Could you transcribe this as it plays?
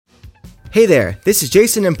Hey there, this is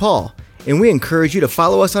Jason and Paul, and we encourage you to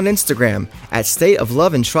follow us on Instagram at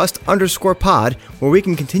stateofloveandtrust_pod, where we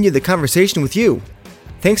can continue the conversation with you.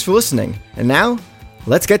 Thanks for listening, and now,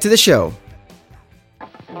 let's get to the show.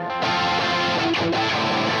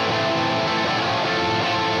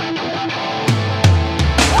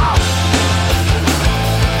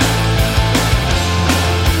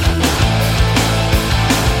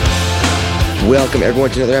 Welcome, everyone,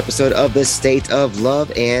 to another episode of the State of Love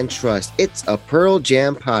and Trust. It's a Pearl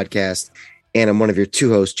Jam podcast, and I'm one of your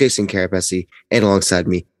two hosts, Jason Carapesi, and alongside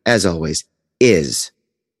me, as always, is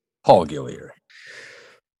Paul Gillier.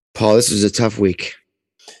 Paul, this was a tough week.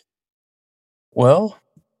 Well,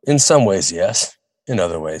 in some ways, yes. In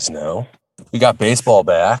other ways, no. We got baseball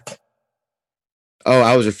back. Oh,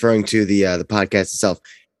 I was referring to the podcast itself.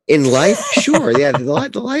 In life, sure, yeah, the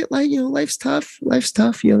light, life's tough. Life's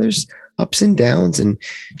tough. There's ups and downs, and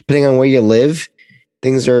depending on where you live,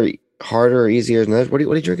 things are harder or easier than others. What are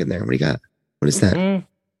you drinking there? What do you got? What is that?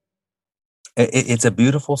 It's a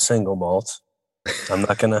beautiful single malt. I'm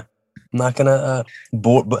not gonna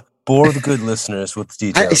bore the good listeners with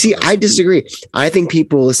the details. I disagree. I think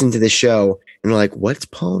people listen to the show and are like, "What's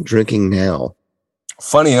Paul drinking now?"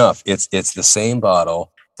 Funny enough, it's the same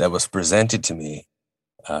bottle that was presented to me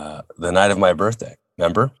the night of my birthday.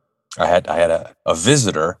 Remember, I had a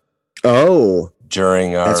visitor. Oh,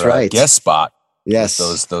 during our that's right. Guest spot. Yes,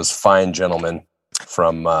 those fine gentlemen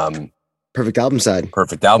from Perfect Album Side.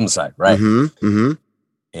 Right? Mm-hmm.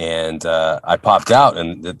 And I popped out,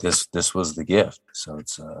 and this was the gift. So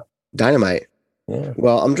it's dynamite. Yeah.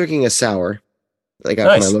 Well, I'm drinking a sour. I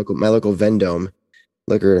got from my local Vendome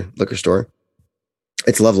liquor store.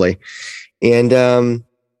 It's lovely, and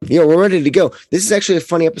we're ready to go. This is actually a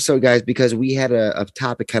funny episode, guys, because we had a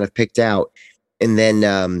topic kind of picked out, and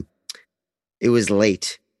then it was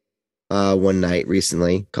late one night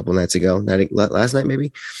recently, a couple nights ago, last night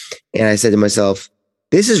maybe, and I said to myself,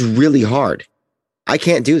 "This is really hard. I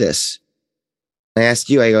can't do this." I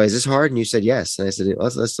asked you, I go, "Is this hard?" And you said yes. And I said,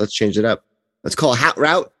 "Let's change it up. Let's call it Hot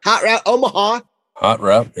Route Omaha." Hot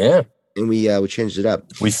Route, yeah. And we changed it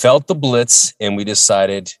up. We felt the blitz, and we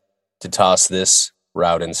decided to toss this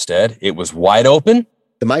route instead. It was wide open.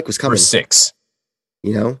 The mic was coming for 6.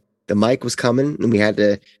 The mic was coming, and we had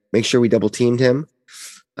to make sure we double teamed him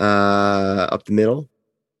up the middle.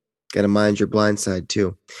 Got to mind your blind side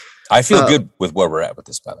too. I feel good with where we're at with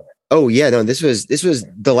this, by the way. Oh yeah, no, this was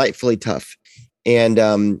delightfully tough, and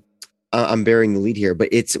I'm bearing the lead here. But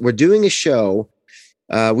we're doing a show.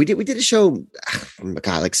 We did a show,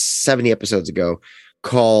 like 70 episodes ago,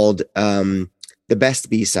 called the Best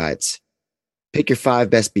B-Sides. Pick your 5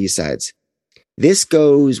 best B-Sides. This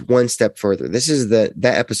goes one step further. This is that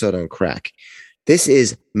episode on crack. This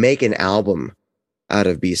is make an album out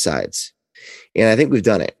of B-Sides. And I think we've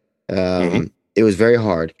done it. It was very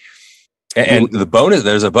hard. And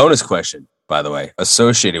there's a bonus question, by the way,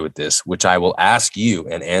 associated with this, which I will ask you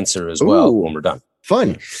and answer as well when we're done.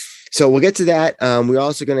 Fun. So we'll get to that. We're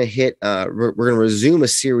also going to hit, we're going to resume a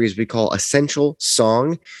series we call Essential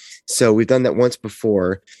Song. So we've done that once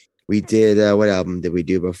before. We did, what album did we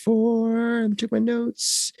do before? Let me check my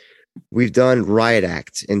notes. We've done Riot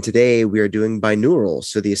Act, and today we are doing Binaural.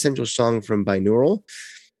 So the essential song from Binaural.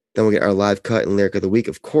 Then we'll get our live cut and lyric of the week,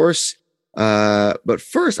 of course. But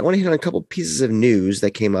first, I want to hit on a couple pieces of news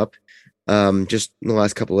that came up just in the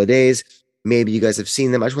last couple of days. Maybe you guys have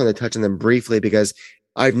seen them. I just wanted to touch on them briefly because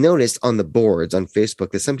I've noticed on the boards on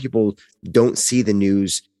Facebook that some people don't see the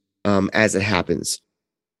news as it happens.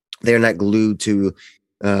 They're not glued to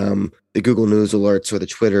the Google News alerts or the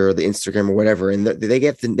Twitter or the Instagram or whatever, and they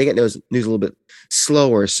get news a little bit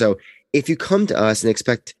slower. So if you come to us and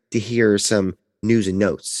expect to hear some news and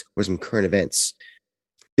notes or some current events,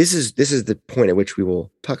 this is the point at which we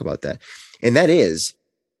will talk about that, and that is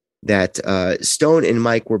that Stone and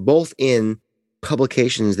Mike were both in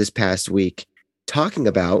publications this past week talking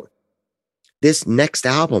about this next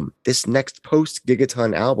album, this next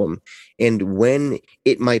post-Gigaton album, and when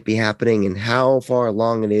it might be happening and how far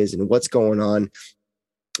along it is and what's going on.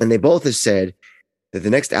 And they both have said that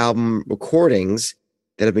the next album recordings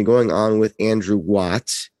that have been going on with Andrew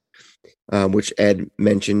Watt, which Ed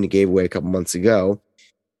mentioned, gave away a couple months ago,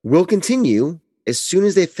 will continue as soon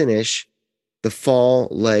as they finish the fall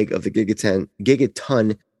leg of the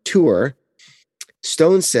Gigaton tour.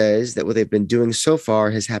 Stone says that what they've been doing so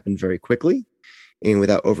far has happened very quickly and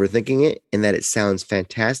without overthinking it, and that it sounds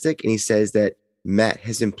fantastic. And he says that Matt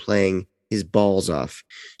has been playing his balls off.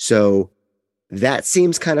 So that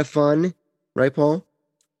seems kind of fun, right, Paul?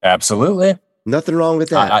 Absolutely. Nothing wrong with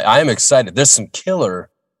that. I am excited. There's some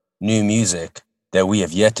killer new music that we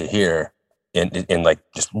have yet to hear in like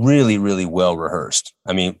just really, really well rehearsed.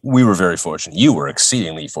 I mean, we were very fortunate. You were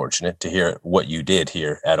exceedingly fortunate to hear what you did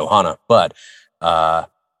here at Ohana, but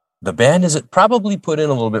the band has probably put in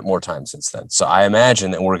a little bit more time since then. So I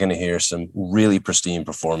imagine that we're going to hear some really pristine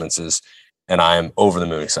performances, and I am over the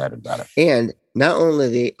moon excited about it. And not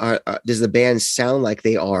only does the band sound like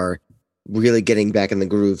they are really getting back in the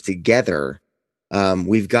groove together,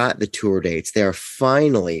 we've got the tour dates. They are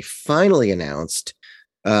finally announced.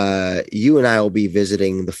 You and I will be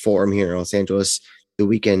visiting the Forum here in Los Angeles the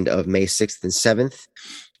weekend of May 6th and 7th.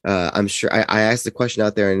 I'm sure I asked the question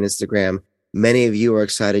out there on Instagram. Many of you are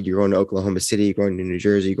excited. You're going to Oklahoma City, you're going to New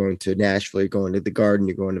Jersey, you're going to Nashville, you're going to the Garden,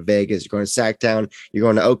 you're going to Vegas, you're going to Sacktown, you're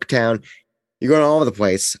going to Oaktown, you're going all over the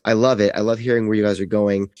place. I love it. I love hearing where you guys are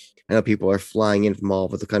going. I know people are flying in from all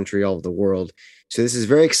over the country, all over the world. So this is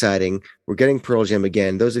very exciting. We're getting Pearl Jam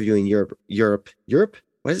again. Those of you in Europe,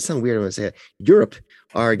 why does it sound weird when I say it? Europe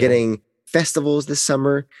are getting festivals this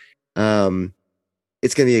summer. It's going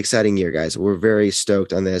to be an exciting year, guys. We're very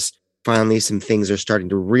stoked on this. Finally, some things are starting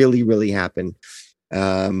to really, really happen.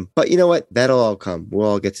 But you know what? That'll all come. We'll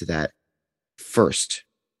all get to that. First,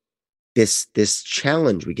 this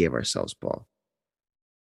challenge we gave ourselves, Paul.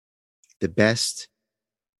 I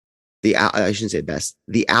shouldn't say best.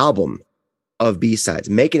 The album of B-sides.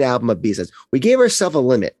 Make an album of B-sides. We gave ourselves a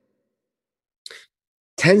limit.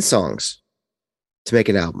 10 songs to make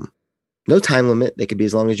an album. No time limit. They could be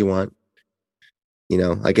as long as you want. You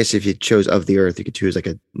know, I guess if you chose Of the Earth, you could choose like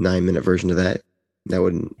a 9-minute version of that. That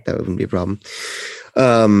wouldn't be a problem.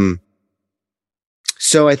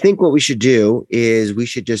 So I think what we should do is we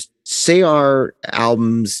should just say our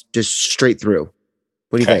albums just straight through.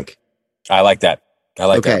 What do you think? I like that. I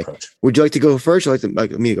like that approach. Would you like to go first, or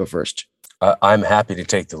like me to go first? I'm happy to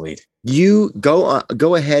take the lead. You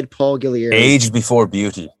go ahead, Paul Gillieri. Age before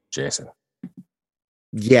beauty, Jason.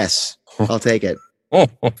 Yes, I'll take it.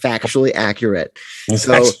 Factually accurate.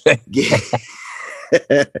 So,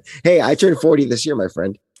 hey, I turned 40 this year, my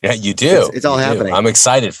friend. Yeah, you do. It's all happening. I'm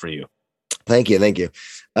excited for you. Thank you.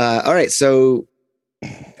 All right, so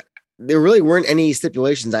there really weren't any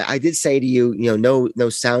stipulations. I did say to you, no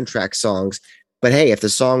soundtrack songs, but hey, if the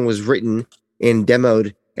song was written and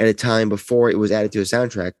demoed at a time before it was added to a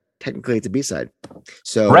soundtrack, technically it's a B-side.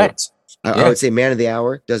 So correct. I would say Man of the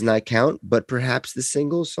Hour does not count, but perhaps the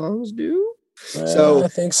single songs do. So I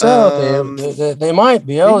think so. They might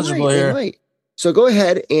be eligible here. They might. So go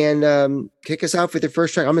ahead and kick us off with your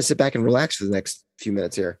first track. I'm going to sit back and relax for the next few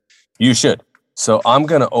minutes here. You should. So I'm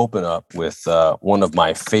going to open up with one of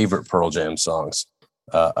my favorite Pearl Jam songs,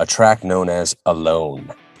 a track known as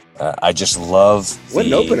Alone. I just love what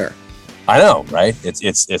an opener. I know, right? It's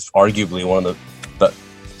arguably one of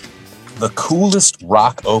the coolest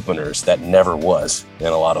rock openers that never was in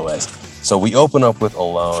a lot of ways. So we open up with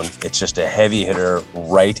Alone. It's just a heavy hitter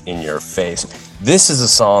right in your face. This is a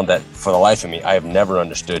song that, for the life of me, I have never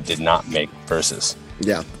understood did not make verses.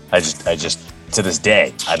 Yeah. I just to this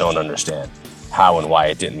day, I don't understand how and why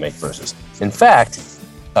it didn't make verses. In fact,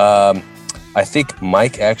 I think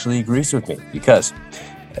Mike actually agrees with me, because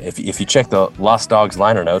if you check the Lost Dogs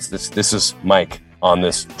liner notes, this is Mike on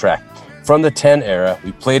this track. From the 10 era,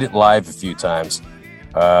 we played it live a few times.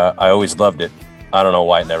 I always loved it. I don't know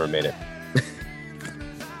why it never made it.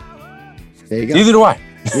 There you go. Neither do I.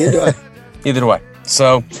 Neither do I.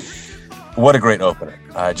 So, what a great opener.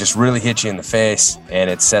 Just really hits you in the face, and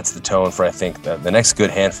it sets the tone for, I think, the next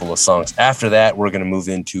good handful of songs. After that, we're going to move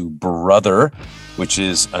into Brother, which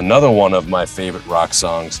is another one of my favorite rock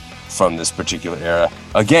songs from this particular era.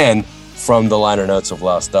 Again, from the liner notes of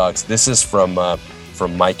Lost Dogs. This is from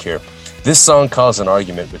Mike here. This song caused an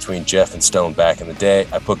argument between Jeff and Stone back in the day.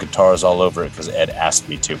 I put guitars all over it because Ed asked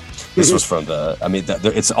me to. This was from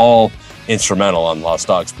it's all instrumental on Lost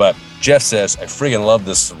Dogs, but Jeff says, I friggin' love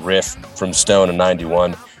this riff from Stone in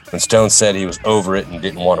 91. When Stone said he was over it and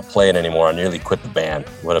didn't want to play it anymore, I nearly quit the band.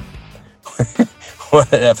 What an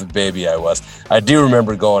effing baby I was. I do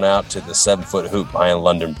remember going out to the 7-foot hoop behind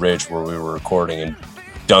London Bridge where we were recording and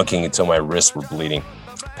dunking until my wrists were bleeding.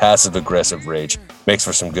 Passive-aggressive rage. Makes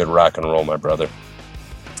for some good rock and roll, my brother.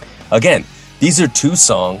 Again, these are two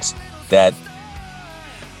songs that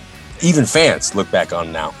even fans look back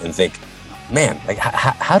on now and think, man, like,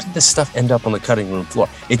 how did this stuff end up on the cutting room floor?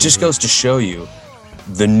 It just goes to show you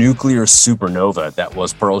the nuclear supernova that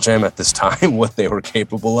was Pearl Jam at this time, what they were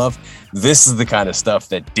capable of. This is the kind of stuff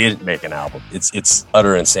that didn't make an album. It's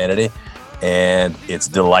utter insanity, and it's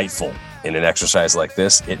delightful in an exercise like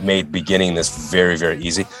this, it made beginning this very, very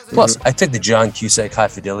easy. Plus, I took the John Cusack high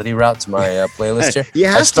fidelity route to my playlist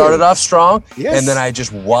here. I started off strong, and then I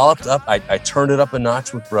just walloped up. I turned it up a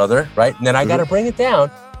notch with Brother, right? And then I got to bring it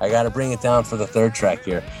down. I got to bring it down for the third track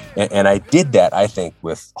here. And I did that, I think,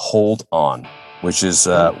 with Hold On, which is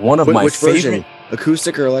one of my favorite. Version?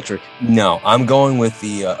 Acoustic or electric? No, I'm going with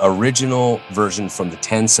the original version from the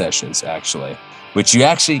 10 sessions, actually, which you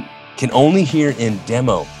actually can only hear in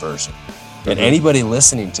demo version. And anybody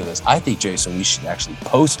listening to this, I think, Jason, we should actually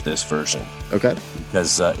post this version. Okay.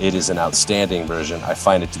 Because it is an outstanding version. I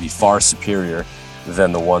find it to be far superior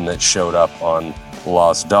than the one that showed up on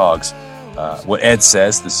Lost Dogs. What Ed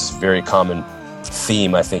says, this is a very common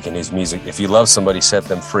theme, I think, in his music. If you love somebody, set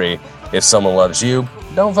them free. If someone loves you,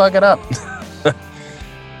 don't fuck it up.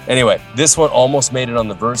 Anyway, this one almost made it on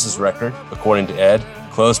the Versus record, according to Ed.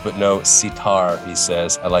 Close but no sitar, he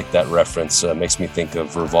says. I like that reference. Makes me think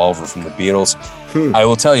of Revolver from the Beatles. I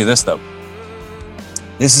will tell you this, though.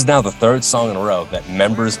 This is now the third song in a row that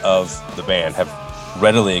members of the band have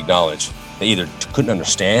readily acknowledged. They either couldn't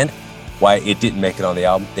understand why it didn't make it on the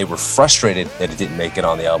album, they were frustrated that it didn't make it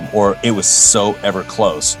on the album, or it was so ever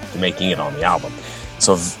close to making it on the album.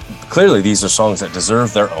 So clearly these are songs that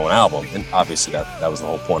deserve their own album. And obviously that was the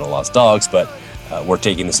whole point of Lost Dogs, but we're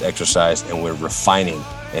taking this exercise and we're refining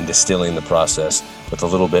and distilling the process with a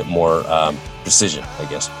little bit more precision, I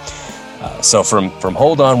guess. So from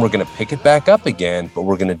Hold On, we're going to pick it back up again, but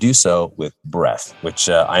we're going to do so with Breath, which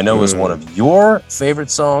I know is one of your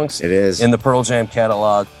favorite songs. It is. In the Pearl Jam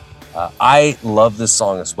catalog. I love this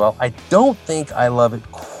song as well. I don't think I love it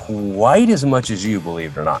quite as much as you,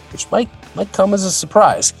 believe it or not, which might come as a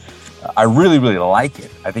surprise. I really, really like it.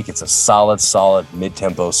 I think it's a solid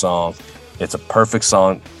mid-tempo song. It's a perfect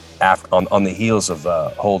song on the heels of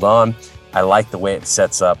Hold On. I like the way it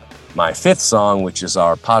sets up my fifth song, which is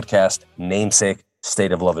our podcast namesake,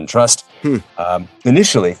 State of Love and Trust.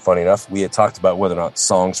 Initially, funny enough, we had talked about whether or not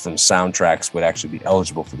songs from soundtracks would actually be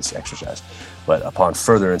eligible for this exercise. But upon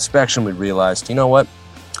further inspection, we realized, you know what?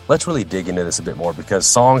 Let's really dig into this a bit more, because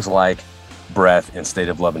songs like Breath and State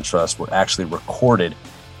of Love and Trust were actually recorded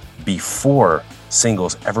before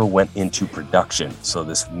singles ever went into production. So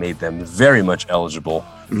this made them very much eligible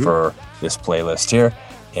for this playlist here.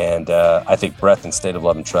 And I think Breath and State of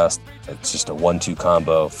Love and Trust, it's just a 1-2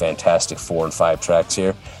 combo, fantastic 4 and 5 tracks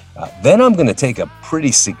here. Then I'm going to take a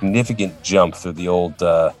pretty significant jump through the old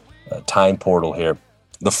time portal here.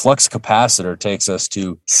 The Flux Capacitor takes us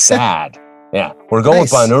to Sad. Yeah, we're going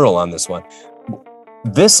binaural on this one.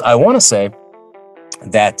 This, I want to say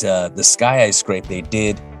that the Sky Eye Scrape, they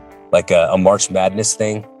did like a March Madness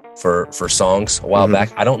thing for songs a while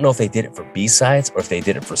back. I don't know if they did it for B-sides or if they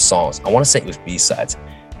did it for songs. I want to say it was B-sides.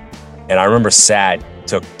 And I remember Sad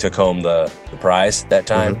took home the prize that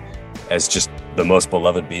time as just the most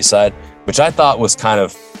beloved B-side, which I thought was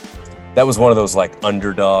that was one of those like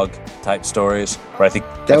underdog type stories where I think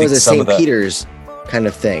was a St. Peter's kind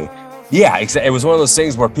of thing. Yeah, exactly. It was one of those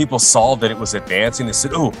things where people saw that it was advancing and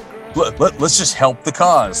said, "Oh, let's just help the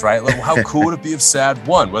cause, right? How cool would it be if Sad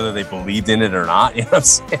won?" Whether they believed in it or not, you know what I'm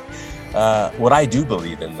saying? What I do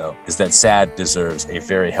believe in, though, is that Sad deserves a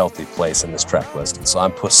very healthy place in this track list. And so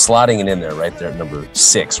I'm slotting it in there right there at number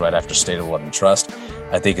 6, right after State of Love and Trust.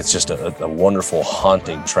 I think it's just a wonderful,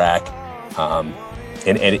 haunting track.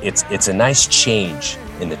 And it's a nice change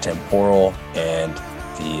in the temporal and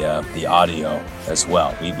the audio as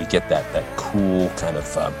well. We get that cool kind of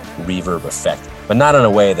reverb effect, but not in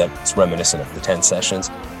a way that's reminiscent of the 10 sessions.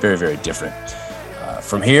 Very, very different.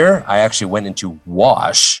 From here, I actually went into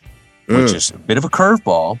Wash, which is a bit of a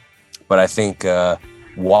curveball, but I think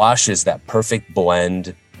Wash is that perfect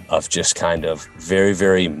blend of just kind of very,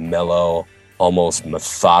 very mellow, almost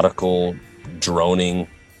methodical, droning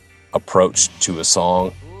approach to a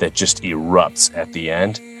song that just erupts at the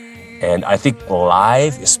end. And I think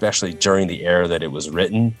live, especially during the era that it was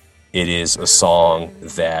written, it is a song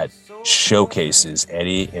that showcases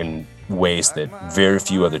Eddie in ways that very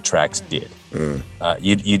few other tracks did.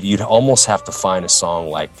 You'd almost have to find a song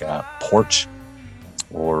like Porch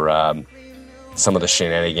or some of the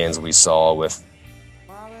shenanigans we saw with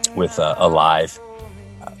Alive,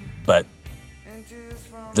 but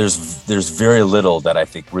there's very little that I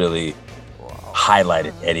think really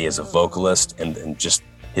highlighted Eddie as a vocalist and just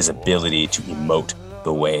his ability to emote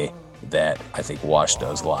the way that I think Wash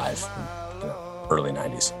does live in the early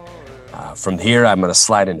 90s. From here, I'm going to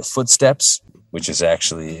slide into Footsteps, which is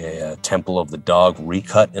actually a Temple of the Dog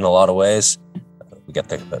recut in a lot of ways. We got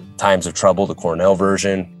the Times of Trouble, the Cornell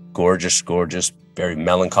version. Gorgeous, very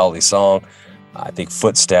melancholy song. I think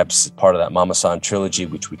Footsteps is part of that Mama San trilogy,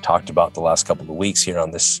 which we talked about the last couple of weeks here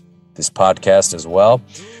on this this podcast as well.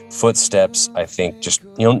 Footsteps, I think, just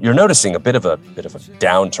you're noticing a bit of a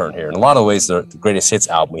downturn here. In a lot of ways, the Greatest Hits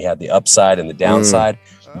album, we had the upside and the downside.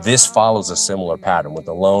 This follows a similar pattern with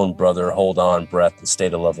Alone, Brother, Hold On, Breath, and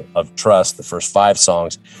State of Love of Trust. The first 5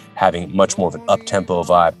 songs having much more of an up-tempo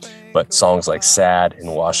vibe, but songs like Sad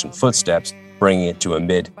and Wash and Footsteps bringing it to a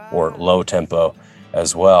mid or low tempo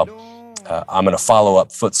as well. I'm going to follow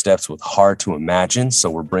up Footsteps with Hard to Imagine. So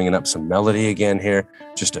we're bringing up some melody again here.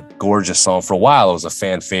 Just a gorgeous song. For a while, it was a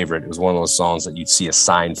fan favorite. It was one of those songs that you'd see a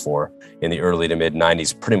sign for in the early to mid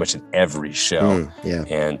 90s, pretty much in every show.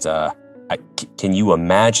 And can you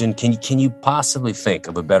imagine, can you possibly think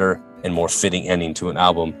of a better and more fitting ending to an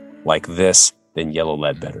album like this than Yellow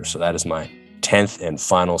Ledbetter? So that is my 10th and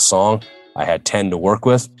final song. I had 10 to work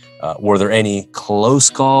with. Were there any close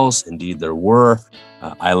calls? Indeed, there were.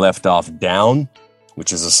 I left off Down,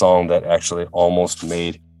 which is a song that actually almost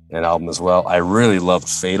made an album as well. I really loved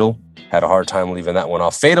Fatal. Had a hard time leaving that one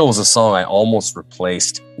off. Fatal was a song I almost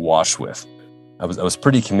replaced Wash with. I was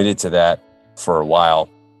pretty committed to that for a while,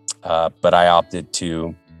 but I opted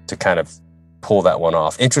to kind of pull that one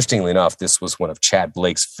off. Interestingly enough, this was one of Chad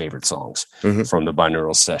Blake's favorite songs from the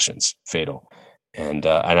Binaural Sessions, Fatal. And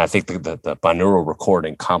I think the binaural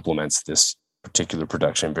recording complements this particular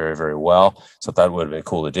production very, very well. So I thought it would have been a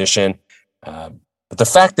cool addition. But the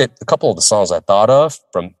fact that a couple of the songs I thought of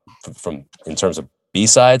from in terms of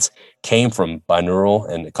B-sides came from binaural,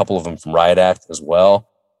 and a couple of them from Riot Act as well.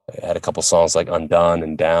 I had a couple songs like Undone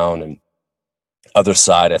and Down, and Other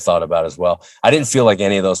Side I thought about as well. I didn't feel like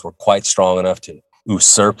any of those were quite strong enough to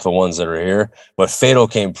usurp the ones that are here, but Fatal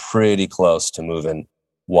came pretty close to moving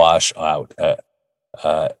Wash out.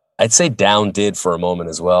 I'd say Down did for a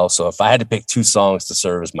moment as well. So if I had to pick 2 songs to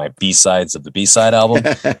serve as my B-sides of the B-side album,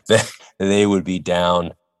 they would be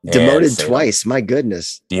Down. Demoted twice. My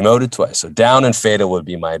goodness. Demoted twice. So Down and Fatal would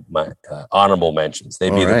be my honorable mentions.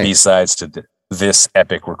 They'd be the B-sides to this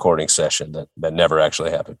epic recording session that never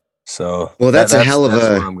actually happened. So that's a hell of that's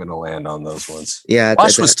where I'm going to land on those ones. Yeah.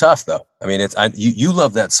 Wash was tough though. I mean, you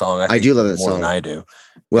love that song. I do love that more song. than I do.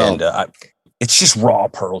 Well, and it's just raw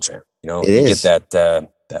Pearl Jam. You is. Get that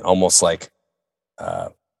almost like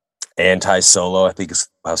anti-solo, I think is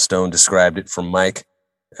how Stone described it from Mike.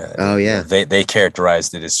 They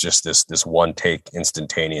characterized it as just this one take,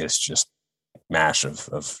 instantaneous, just mash of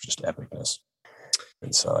just epicness.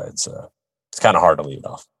 And so it's kind of hard to leave it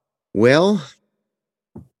off. Well,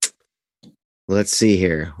 let's see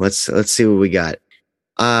here. Let's see what we got.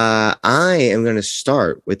 I am going to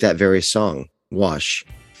start with that very song, Wash.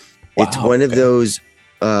 Wow, it's one of those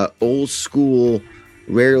old school,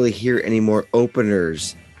 rarely hear anymore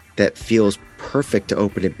openers that feels perfect to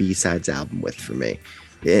open a B-sides album with for me.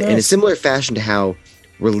 Nice. In a similar fashion to how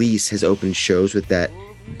Release has opened shows with that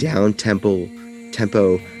down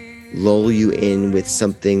tempo, lull you in with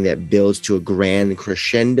something that builds to a grand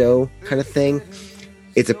crescendo kind of thing.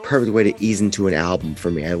 It's a perfect way to ease into an album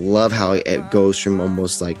for me. I love how it goes from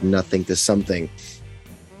almost like nothing to something.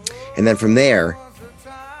 And then from there,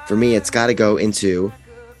 for me, it's got to go into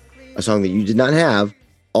a song that you did not have,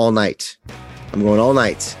 All Night. I'm going All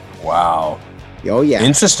Night. Wow. Oh, yeah.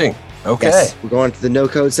 Interesting. Okay. Yes, we're going to the no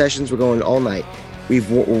code sessions. We're going All Night. We're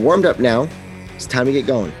warmed up now. It's time to get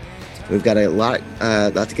going. We've got a lot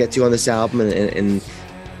to get to on this album. And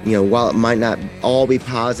while it might not all be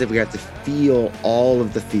positive, we have to feel all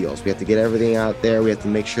of the feels. We have to get everything out there. We have to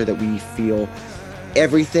make sure that we feel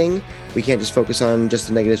everything. We can't just focus on just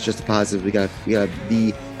the negatives, just the positives. We gotta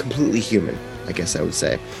be completely human, I guess I would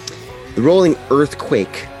say. The rolling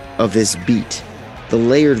earthquake of this beat, the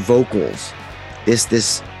layered vocals,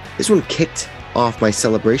 this one kicked off my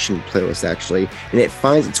celebration playlist actually, and it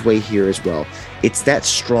finds its way here as well. It's that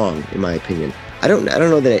strong, in my opinion. I don't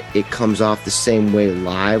know that it comes off the same way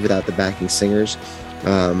live without the backing singers,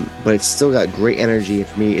 but it's still got great energy. And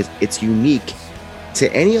for me, it's unique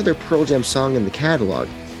to any other Pearl Jam song in the catalog.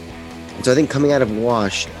 And so I think coming out of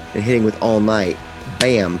Wash and hitting with All Night,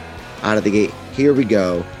 bam, out of the gate, here we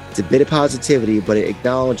go. It's a bit of positivity, but it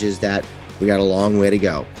acknowledges that we got a long way to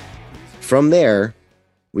go. From there,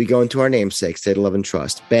 we go into our namesake, State of Love and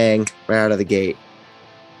Trust. Bang, right out of the gate.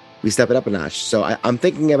 We step it up a notch. So I'm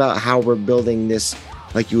thinking about how we're building this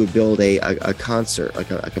like you would build a concert,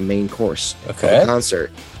 like a main course. Okay. A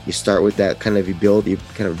concert. You start with that kind of, you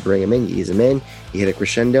kind of bring them in, you ease them in, you hit a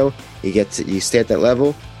crescendo, you stay at that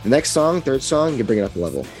level. The next song, third song, you bring it up a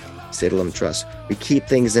level. State of Love and Trust. We keep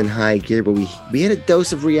things in high gear, but we had a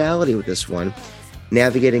dose of reality with this one.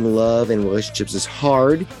 Navigating love and relationships is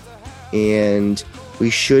hard, and we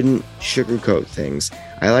shouldn't sugarcoat things.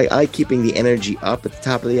 I like keeping the energy up at the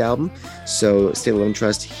top of the album, so State of Love and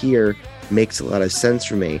Trust here makes a lot of sense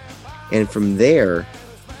for me. And from there,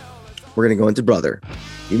 we're going to go into Brother.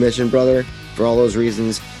 You mentioned Brother for all those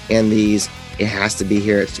reasons, and these, it has to be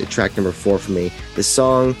here. It's track number 4 for me. The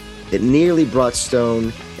song that nearly brought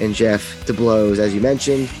Stone and Jeff to blows, as you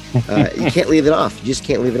mentioned. You can't leave it off. You just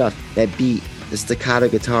can't leave it off. That beat, the staccato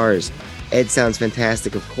guitars. Ed sounds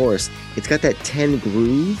fantastic, of course. It's got that 10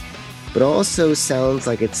 groove, but also sounds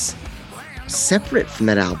like it's separate from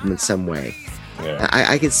that album in some way. Yeah.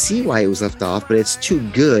 I can see why it was left off, but it's too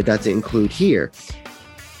good not to include here.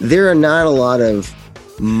 There are not a lot of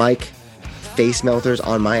Mike face melters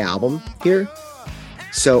on my album here.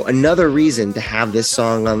 So another reason to have this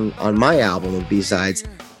song on my album of B-sides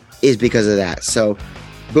is because of that. So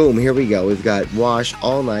boom, here we go. We've got Wash,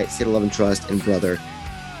 All Night, State of Love and Trust, and Brother.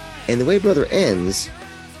 And the way Brother ends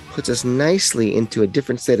puts us nicely into a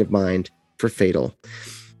different state of mind for Fatal.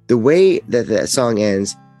 The way that that song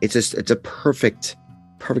ends, it's a perfect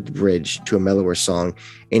bridge to a mellower song.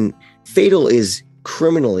 And Fatal is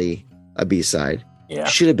criminally a B-side. Yeah.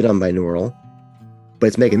 Should have been on binaural, but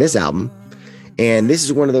it's making this album. And this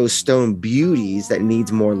is one of those Stone beauties that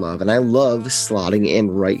needs more love. And I love slotting in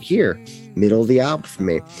right here, middle of the album for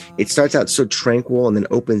me. It starts out so tranquil and then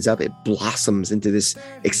opens up. It blossoms into this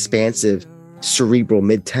expansive, cerebral,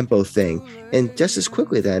 mid-tempo thing. And just as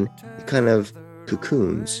quickly then, it kind of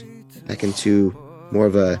cocoons back into more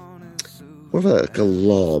of a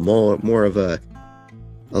lull, more of a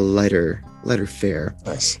lighter fare.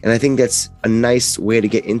 Nice. And I think that's a nice way to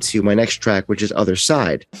get into my next track, which is Other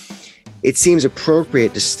Side. It seems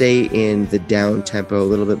appropriate to stay in the down tempo, a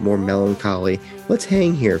little bit more melancholy. Let's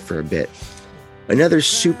hang here for a bit. Another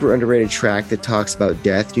super underrated track that talks about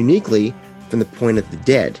death, uniquely from the point of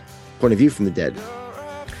view from the dead.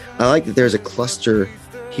 I like that there's a cluster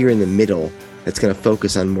here in the middle that's going to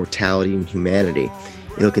focus on mortality and humanity.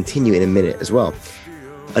 It'll continue in a minute as well.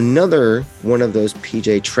 Another one of those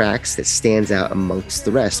PJ tracks that stands out amongst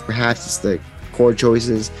the rest. Perhaps it's the chord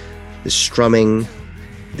choices, the strumming,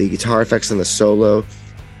 the guitar effects on the solo.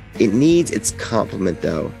 It needs its complement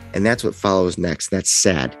though, and that's what follows next. That's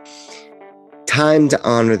Sad. Time to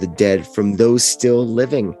honor the dead from those still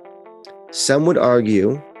living. Some would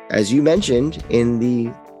argue, as you mentioned in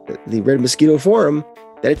the Red Mosquito forum,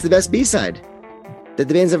 that it's the best B-side that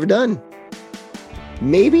the band's ever done.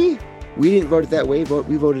 Maybe we didn't vote it that way.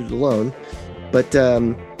 We voted it alone, but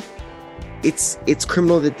it's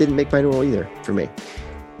criminal that didn't make binaural either for me.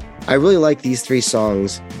 I really like these 3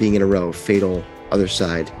 songs being in a row: Fatal, Other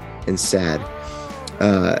Side, and Sad.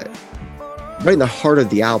 Right in the heart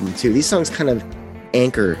of the album too. These songs kind of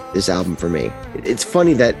anchor this album for me. It's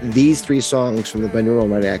funny that these 3 songs from the binaural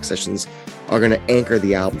Night Act sessions are going to anchor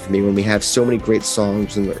the album for me when we have so many great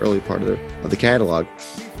songs in the early part of the catalog.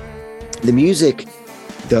 The music,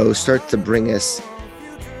 though, starts to bring us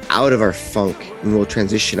out of our funk and will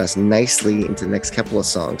transition us nicely into the next couple of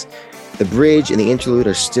songs. The bridge and the interlude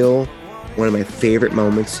are still one of my favorite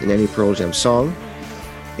moments in any Pearl Jam song,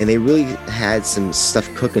 and they really had some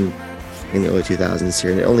stuff cooking in the early 2000s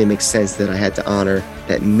here, and it only makes sense that I had to honor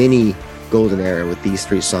that mini golden era with these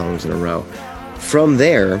 3 songs in a row. From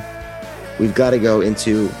there, we've got to go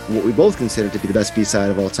into what we both consider to be the best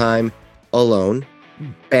B-side of all time, Alone.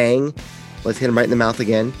 Bang. Let's hit him right in the mouth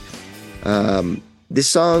again. This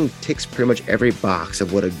song ticks pretty much every box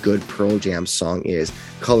of what a good Pearl Jam song is.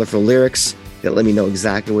 Colorful lyrics that let me know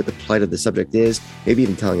exactly what the plight of the subject is, maybe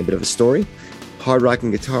even telling a bit of a story. Hard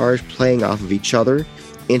rocking guitars playing off of each other,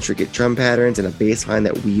 intricate drum patterns, and a bass line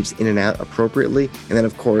that weaves in and out appropriately. And then,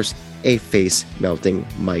 of course, a face-melting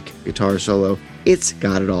Mike guitar solo. It's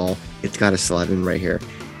got it all. It's got to slide in right here.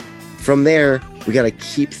 From there, we got to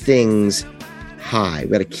keep things high. We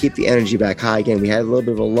got to keep the energy back high again. We had a little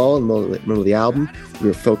bit of a lull in the middle of the album. We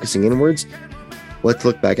were focusing inwards. Let's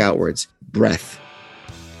look back outwards. Breath.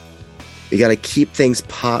 We got to keep things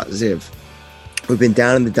positive. We've been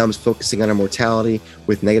down in the dumps focusing on our mortality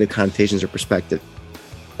with negative connotations or perspective.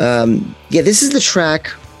 This is the track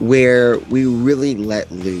where we really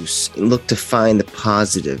let loose and look to find the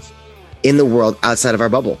positive in the world outside of our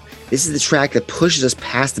bubble. This is the track that pushes us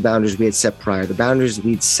past the boundaries we had set prior, the boundaries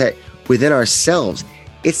we'd set within ourselves.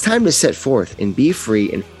 It's time to set forth and be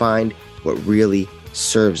free and find what really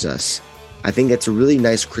serves us. I think that's a really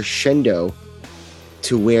nice crescendo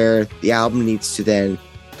to where the album needs to then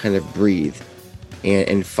kind of breathe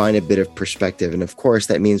and find a bit of perspective. And of course,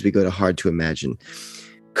 that means we go to Hard to Imagine.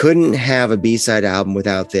 Couldn't have a B-side album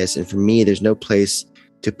without this. And for me, there's no place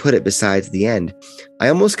to put it besides the end. I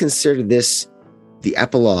almost consider this the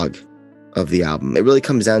epilogue of the album. It really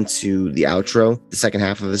comes down to the outro, the second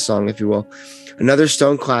half of the song, if you will. Another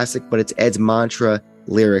Stone classic, but it's Ed's mantra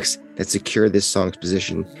lyrics that secure this song's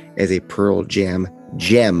position as a Pearl Jam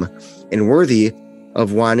gem. and worthy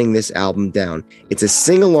of winding this album down. It's a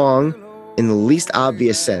sing-along in the least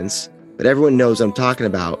obvious sense, but everyone knows what I'm talking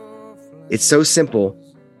about. It's so simple,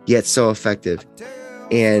 yet so effective.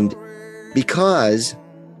 And because,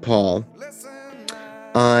 Paul,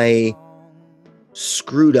 I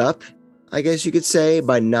screwed up, I guess you could say,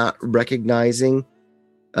 by not recognizing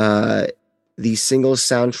the single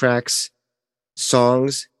soundtracks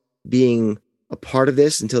songs being a part of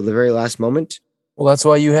this until the very last moment. Well, that's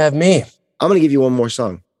why you have me. I'm going to give you one more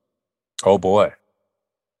song. Oh boy.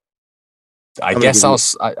 I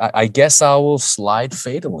guess I will slide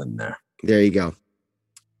Fatal in there. There you go.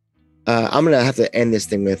 I'm going to have to end this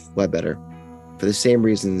thing with Ledbetter for the same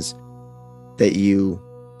reasons that you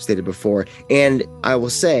stated before. And I will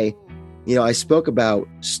say, I spoke about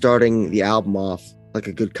starting the album off like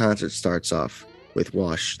a good concert starts off with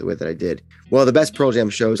Wash, the way that I did. Well, the best Pearl Jam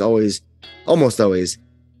shows almost always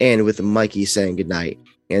end with Mikey saying goodnight.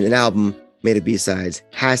 And an album made of B-sides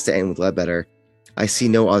has to end with Ledbetter. I see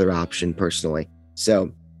no other option personally.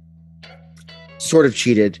 So, sort of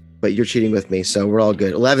cheated, but you're cheating with me, so we're all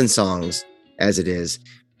good. 11 songs as it is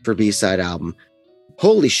for B-side album.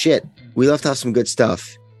 Holy shit, we left off some good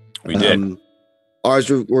stuff. We did. Ours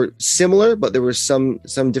were similar, but there were some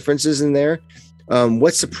differences in there.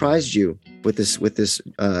 What surprised you with this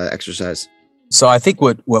exercise? So I think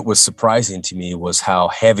what was surprising to me was how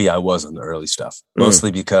heavy I was on the early stuff,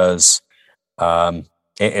 mostly because, and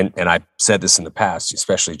I said this in the past,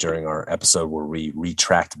 especially during our episode where we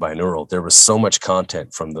retracked Binaural, there was so much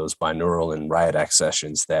content from those Binaural and Riot Act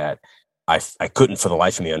sessions that I couldn't for the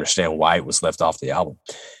life of me understand why it was left off the album.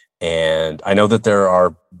 And I know that there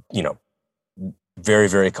are, very,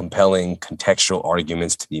 very compelling contextual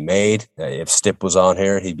arguments to be made. If Stipp was on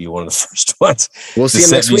here, he'd be one of the first ones. We'll see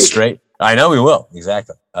him next week. Straight. I know we will.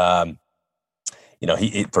 Exactly.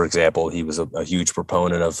 He, for example, he was a huge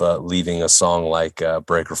proponent of leaving a song like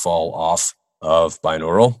Break or Fall off of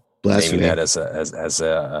Binaural, naming that as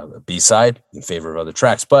a B-side in favor of other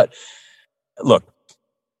tracks. But look,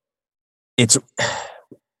 it's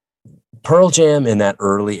Pearl Jam in that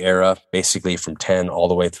early era, basically from 10 all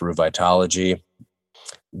the way through Vitalogy.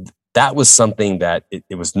 That was something that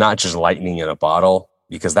it was not just lightning in a bottle,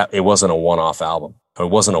 because it wasn't a one-off album. It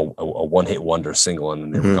wasn't a one-hit wonder single and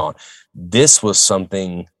then they were gone. This was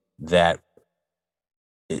something that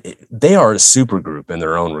they are a super group in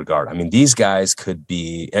their own regard. I mean, these guys could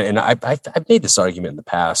be, and I've made this argument in the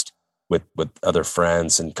past with other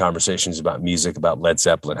friends and conversations about music, about Led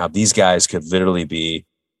Zeppelin, how these guys could literally be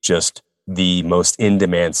just the most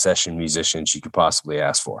in-demand session musicians you could possibly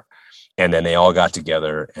ask for. And then they all got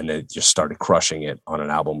together and they just started crushing it on an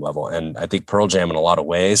album level. And I think Pearl Jam in a lot of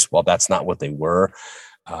ways, while that's not what they were,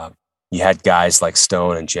 you had guys like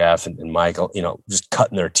Stone and Jeff and Michael, just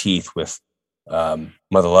cutting their teeth with Mother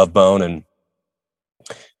Love Bone. And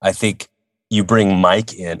I think you bring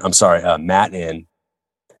Matt in post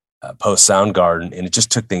Soundgarden, and it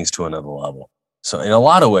just took things to another level. So in a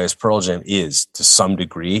lot of ways, Pearl Jam is, to some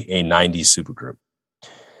degree, a 90s supergroup.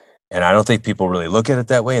 And I don't think people really look at it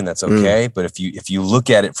that way, and that's okay. But if you look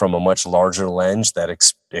at it from a much larger lens that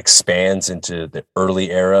expands into the early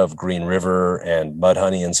era of Green River and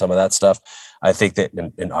Mudhoney and some of that stuff, I think that,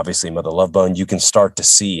 and obviously Mother Love Bone, you can start to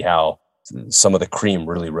see how some of the cream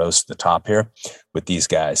really rose to the top here with these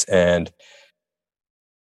guys. And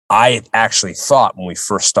I actually thought when we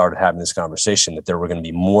first started having this conversation that there were going to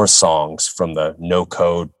be more songs from the No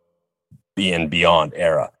Code and beyond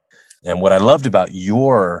era. And what I loved about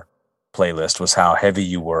your playlist was how heavy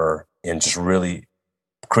you were in just really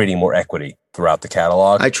creating more equity throughout the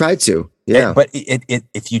catalog. I tried to, yeah. But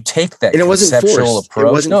if you take that and it conceptual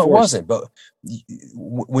approach, it wasn't. But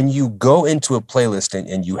when you go into a playlist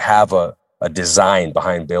and you have a design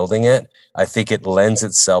behind building it, I think it lends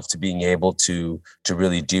itself to being able to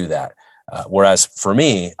really do that. Whereas for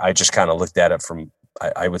me, I just kind of looked at it from,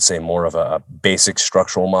 I would say, more of a basic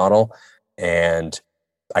structural model. And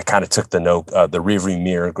I kind of took the Rearview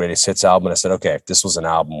Mirror Greatest Hits album, and I said, okay, if this was an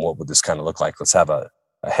album, what would this kind of look like? Let's have a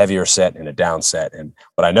heavier set and a down set. And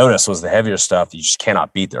what I noticed was the heavier stuff, you just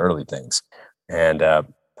cannot beat the early things. And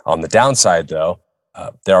on the downside, though,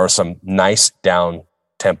 there are some nice down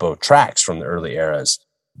tempo tracks from the early eras,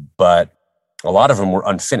 but a lot of them were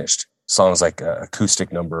unfinished. Songs like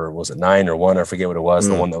Acoustic Number, was it 9 or 1? I forget what it was.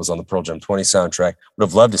 The one that was on the Pearl Jam 20 soundtrack. Would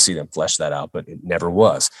have loved to see them flesh that out, but it never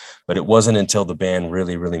was. But it wasn't until the band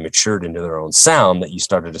really, really matured into their own sound that you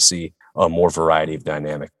started to see a more variety of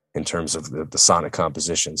dynamic in terms of the sonic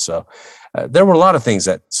composition. So there were a lot of things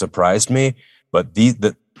that surprised me, but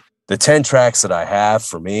the 10 tracks that I have,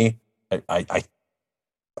 for me, I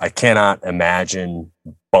I cannot imagine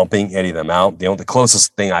bumping any of them out. The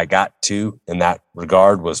closest thing I got to in that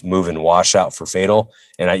regard was moving Washout for Fatal.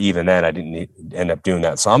 And I didn't end up doing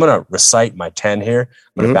that. So I'm going to recite my 10 here.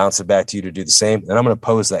 I'm going to bounce it back to you to do the same. And I'm going to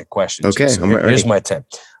pose that question. Okay. So here's my 10.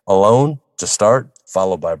 Alone to start,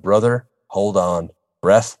 followed by Brother, Hold On,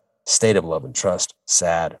 Breath, State of Love and Trust,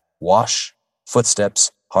 Sad, Wash,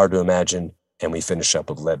 Footsteps, Hard to Imagine, and we finish up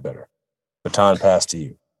with Ledbetter. Baton pass to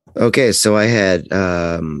you. Okay, so I had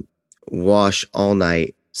Wash, All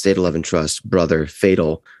Night, State of Love and Trust, Brother,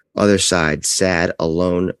 Fatal, Other Side, Sad,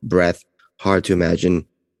 Alone, Breath, Hard to Imagine,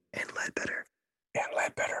 and Ledbetter.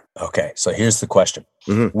 Okay, so here's the question.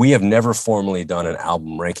 Mm-hmm. We have never formally done an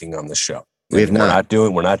album ranking on the show. We have not.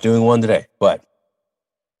 We're not doing one today. But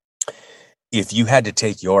if you had to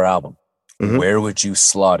take your album, where would you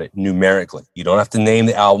slot it numerically? You don't have to name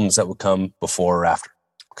the albums that would come before or after.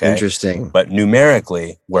 Okay. Interesting. But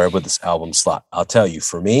numerically, where would this album slot? I'll tell you,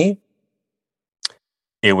 for me,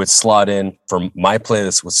 it would slot in, for my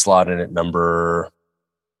playlist would slot in at number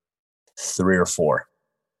 3 or 4.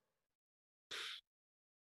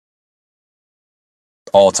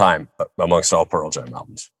 All time amongst all Pearl Jam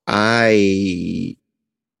albums.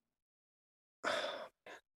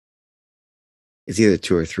 It's either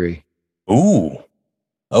 2 or 3. Ooh.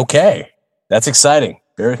 Okay. That's exciting.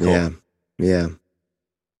 Very cool. Yeah.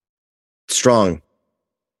 Strong.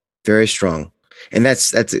 Very strong. And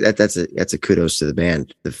that's a kudos to the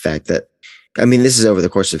band. The fact that, I mean, this is over the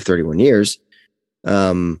course of 31 years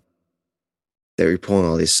that we're pulling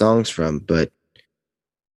all these songs from, but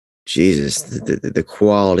Jesus, the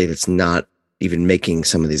quality that's not even making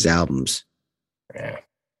some of these albums. Yeah.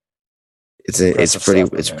 It's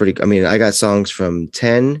pretty. I mean, I got songs from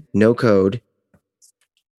 10, No Code,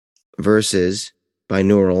 Verses,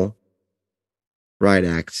 Binaural, Riot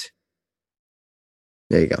Act.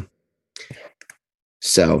 There you go.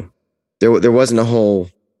 So there wasn't a whole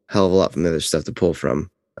hell of a lot from the other stuff to pull from.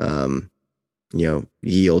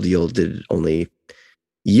 Yielded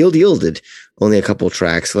only a couple of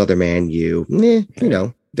tracks.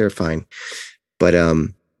 Leatherman, they're fine. But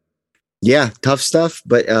yeah, tough stuff.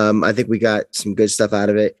 But I think we got some good stuff out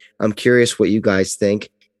of it. I'm curious what you guys think.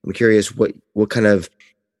 I'm curious what kind of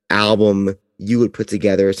album you would put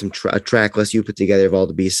together, a track list you would put together of all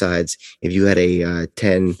the B-sides if you had a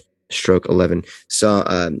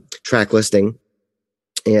 10/11 track listing.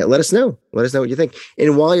 And let us know. Let us know what you think.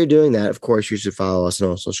 And while you're doing that, of course, you should follow us on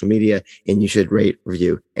all social media, and you should rate,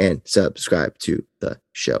 review, and subscribe to the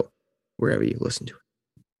show wherever you listen to it.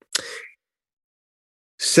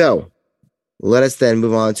 So let us then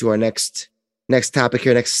move on to our next topic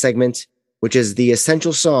here, next segment, which is the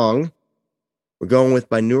essential song. We're going with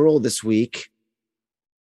Binaural this week.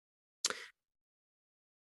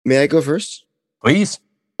 May I go first? Please.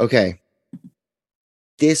 Okay.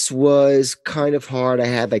 This was kind of hard. I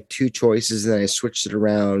had like 2 choices and then I switched it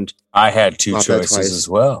around. I had 2 choices as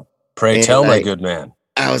well. Pray tell, my good man.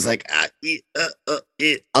 I was like,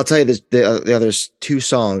 I'll tell you the other 2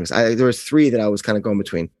 songs. There was 3 that I was kind of going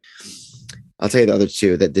between. I'll tell you the other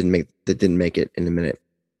 2 that didn't make it in a minute.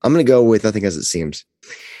 I'm going to go with Nothing As It Seems.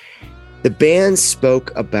 The band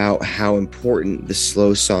spoke about how important the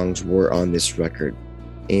slow songs were on this record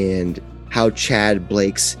and how Chad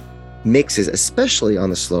Blake's mixes, especially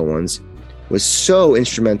on the slow ones, was so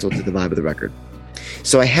instrumental to the vibe of the record.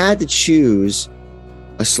 So I had to choose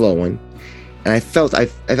a slow one, and I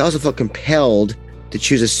also felt compelled to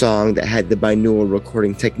choose a song that had the binaural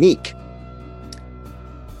recording technique.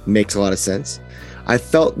 Makes a lot of sense. I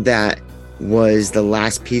felt that was the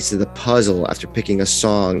last piece of the puzzle after picking a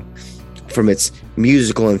song from its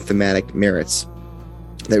musical and thematic merits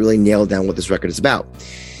that really nailed down what this record is about.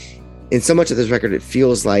 In so much of this record, it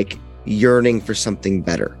feels like yearning for something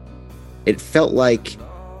better. It felt like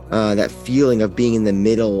that feeling of being in the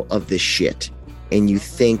middle of this shit, and you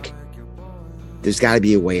think there's got to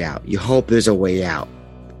be a way out. You hope there's a way out,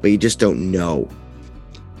 but you just don't know.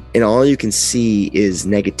 And all you can see is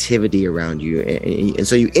negativity around you. And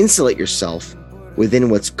so you insulate yourself within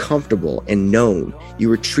what's comfortable and known. You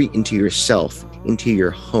retreat into yourself, into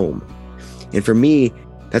your home. And for me,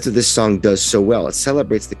 that's what this song does so well. It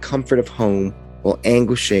celebrates the comfort of home while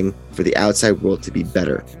anguishing for the outside world to be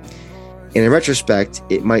better. And in retrospect,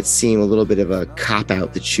 it might seem a little bit of a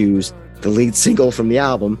cop-out to choose the lead single from the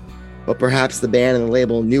album, but perhaps the band and the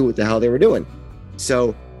label knew what the hell they were doing.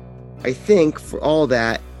 So I think for all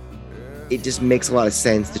that, it just makes a lot of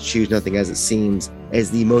sense to choose Nothing As It Seems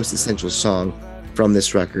as the most essential song from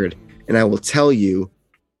this record. And I will tell you,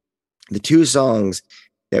 the 2 songs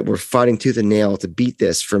that were fighting tooth and nail to beat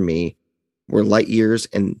this for me were Light Years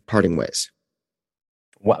and Parting Ways.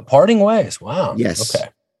 What, Parting Ways? Wow. Yes. Okay.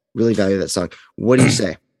 Really value that song. What do you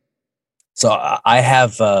say? So I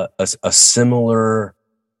have a similar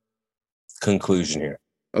conclusion here.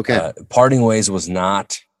 Okay. Parting Ways was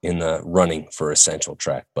not in the running for Essential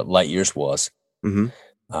Track, but Light Years was.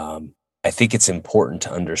 I think it's important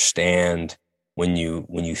to understand when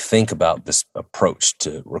you think about this approach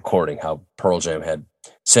to recording, how Pearl Jam had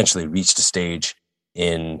essentially reached a stage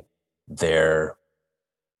in their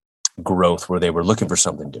growth where they were looking for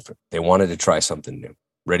something different. They wanted to try something new,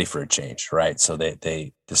 ready for a change, right? So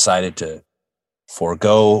they decided to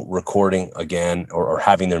forego recording again or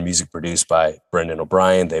having their music produced by Brendan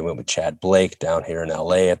O'Brien. They went with Chad Blake down here in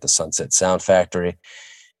LA at the Sunset Sound Factory.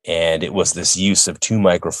 And it was this use of 2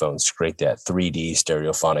 microphones to create that 3D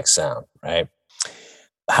stereophonic sound, right?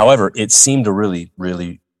 However, it seemed to really,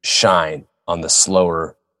 really shine on the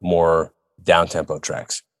slower, more down-tempo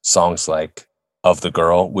tracks. Songs like Of the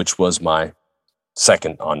Girl, which was my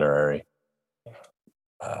second honorary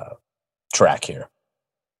track here.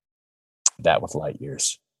 That with Light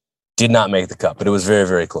Years. Did not make the cut, but it was very,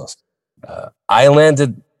 very close. I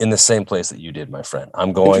landed in the same place that you did, my friend.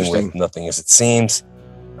 I'm going with Nothing As It Seems.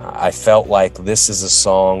 I felt like this is a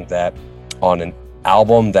song that on an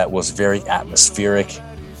album that was very atmospheric,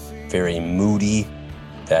 very moody,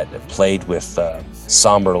 that played with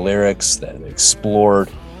somber lyrics, that explored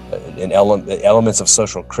elements of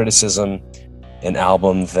social criticism, an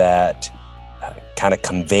album that kind of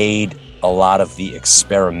conveyed a lot of the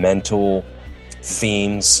experimental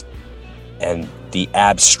themes and the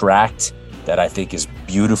abstract that I think is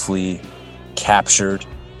beautifully captured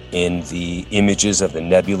in the images of the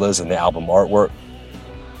nebulas and the album artwork.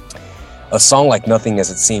 A song like Nothing As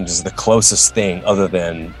It Seems is the closest thing, other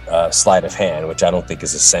than Sleight of Hand, which I don't think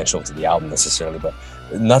is essential to the album necessarily, but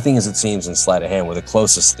Nothing As It Seems and Sleight of Hand were the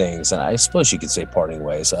closest things. And I suppose you could say Parting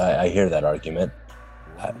Ways. I hear that argument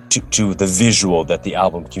to the visual that the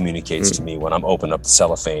album communicates to me when I'm opening up the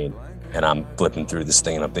cellophane and I'm flipping through this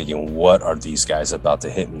thing and I'm thinking, what are these guys about to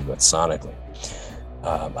hit me with sonically?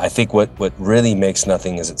 I think what really makes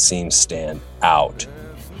Nothing As It Seems stand out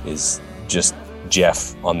is just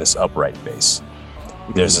Jeff on this upright bass.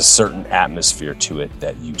 There's a certain atmosphere to it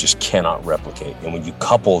that you just cannot replicate. And when you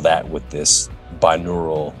couple that with this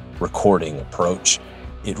binaural recording approach,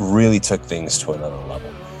 it really took things to another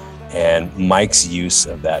level. And Mike's use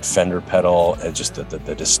of that Fender pedal and just the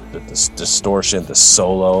distortion, the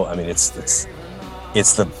solo, I mean, it's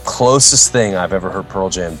the closest thing I've ever heard Pearl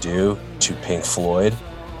Jam do to Pink Floyd,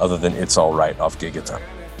 other than It's All Right off Gigaton.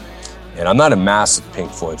 And I'm not a massive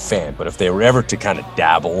Pink Floyd fan, but if they were ever to kind of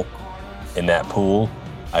dabble in that pool,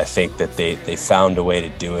 I think that they found a way to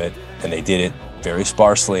do it, and they did it very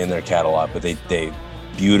sparsely in their catalog, but they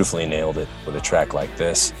beautifully nailed it with a track like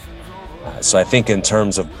this. So I think in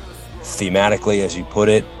terms of thematically, as you put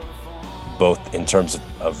it, both in terms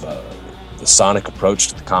of the sonic approach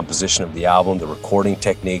to the composition of the album, the recording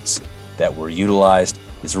techniques that were utilized,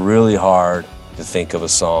 it's really hard to think of a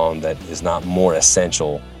song that is not more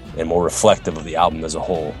essential and more reflective of the album as a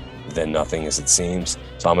whole than Nothing As It Seems.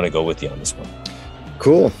 So I'm going to go with you on this one.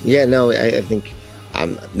 Cool. Yeah, no, I think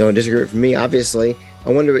no disagreement from me, obviously. I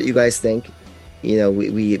wonder what you guys think. You know,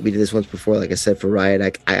 we did this once before, like I said, for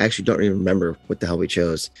Riot. I actually don't even remember what the hell we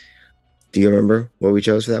chose. Do you remember what we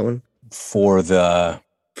chose for that one? For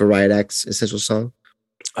Riot Act's Essential Song?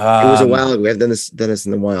 It was a while ago. We haven't done this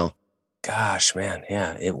in a while. Gosh, man.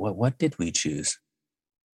 Yeah. What did we choose?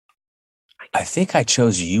 I think I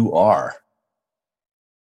chose You Are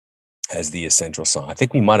as the essential song. I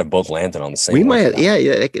think we might have both landed on the same. We might have, yeah,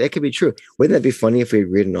 that could be true. Wouldn't that be funny if we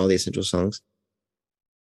agreed on all the essential songs?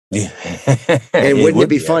 Yeah. And wouldn't it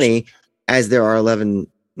be funny, actually, as there are 11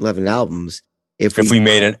 albums, if we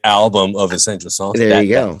made an album of essential songs? There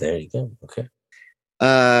you go. There you go. Okay.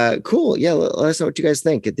 Cool. Yeah, let us know what you guys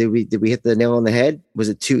think. Did we hit the nail on the head? Was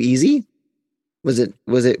it too easy? Was it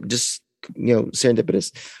just,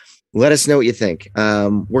 serendipitous? Let us know what you think.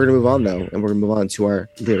 We're gonna move on though, and we're gonna move on to our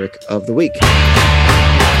lyric of the week.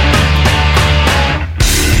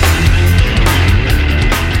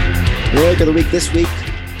 Lyric of the week this week.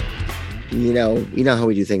 You know how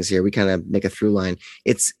we do things here. We kind of make a through line.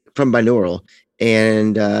 It's from Binaural,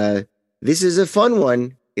 and this is a fun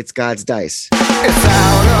one. It's God's Dice. It's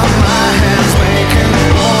out of my hands, making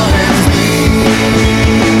mornings bleed.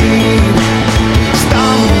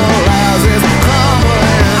 Stumble as it's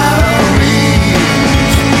crumbling out of reach.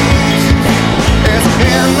 It's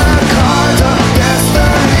in the cards of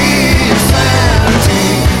destiny, sanity,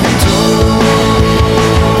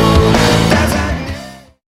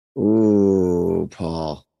 Ooh,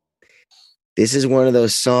 Paul. This is one of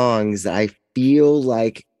those songs that I feel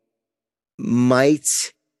like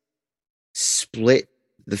might split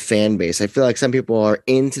the fan base. I feel like some people are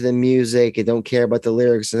into the music and don't care about the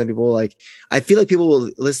lyrics, and some people I feel like people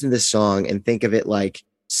will listen to this song and think of it like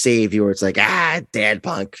Save You, where it's like, dad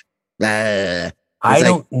punk. I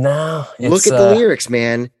don't know. Look at the lyrics,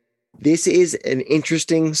 man. This is an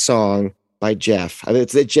interesting song by Jeff. I mean,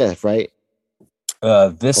 it's Jeff, right?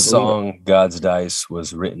 This song, God's Dice,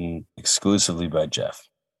 was written exclusively by Jeff.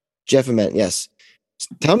 Jeff Ament, yes.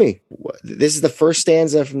 Tell me, this is the first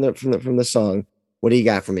stanza from the song. What do you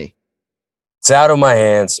got for me? It's out of my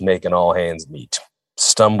hands, making all hands meet.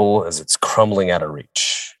 Stumble as it's crumbling out of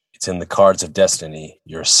reach. It's in the cards of destiny,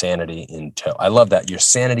 your sanity in tow. I love that, your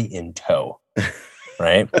sanity in tow,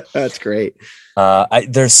 right? That's great.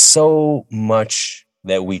 There's so much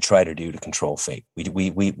that we try to do to control fate.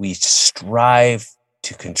 We strive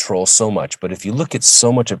to control so much, but if you look at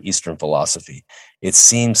so much of Eastern philosophy, it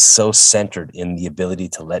seems so centered in the ability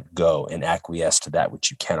to let go and acquiesce to that which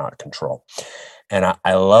you cannot control. And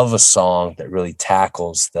I love a song that really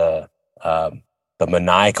tackles the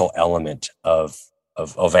maniacal element of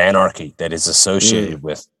anarchy that is associated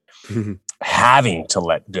with having to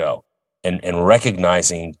let go and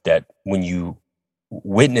recognizing that when you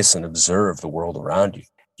witness and observe the world around you,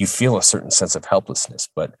 you feel a certain sense of helplessness.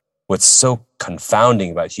 But what's so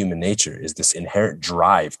confounding about human nature is this inherent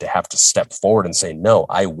drive to have to step forward and say, no,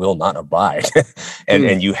 I will not abide.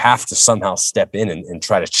 and you have to somehow step in and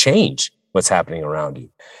try to change what's happening around you.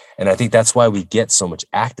 And I think that's why we get so much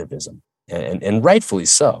activism, and rightfully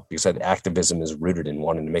so, because that activism is rooted in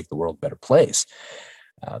wanting to make the world a better place.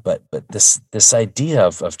 But this idea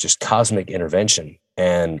of just cosmic intervention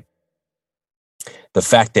and the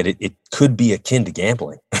fact that it could be akin to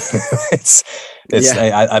gambling.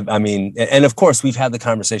 I mean, and of course we've had the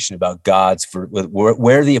conversation about gods for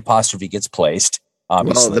where the apostrophe gets placed.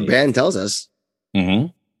 Obviously, well, the band tells us mm-hmm.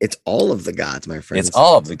 It's all of the gods, my friends. It's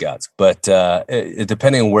all of the gods, but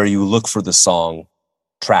depending on where you look for the song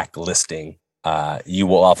track listing, you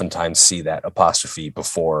will oftentimes see that apostrophe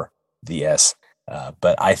before the S.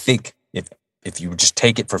 But I think if you just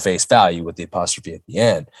take it for face value with the apostrophe at the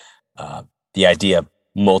end, the idea of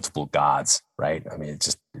multiple gods, right? I mean, it's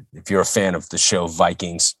just, if you're a fan of the show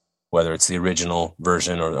Vikings, whether it's the original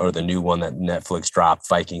version or the new one that Netflix dropped,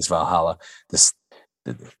 Vikings Valhalla,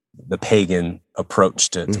 the pagan approach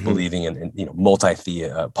to believing in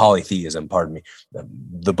polytheism, pardon me,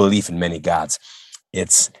 the belief in many gods.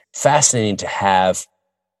 It's fascinating to have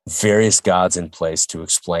various gods in place to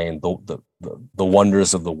explain the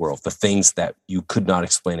wonders of the world, the things that you could not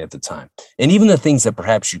explain at the time, and even the things that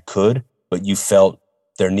perhaps you could, but you felt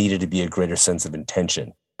there needed to be a greater sense of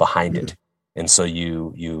intention behind it. And so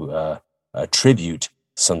you attribute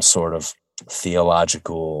some sort of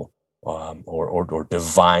theological or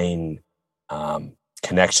divine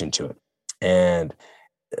connection to it. And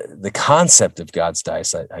the concept of God's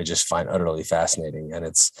dice, I just find utterly fascinating. And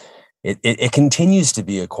it continues to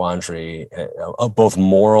be a quandary of both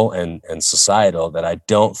moral and societal that I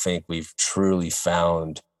don't think we've truly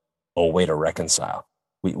found a way to reconcile.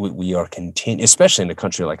 We are especially in a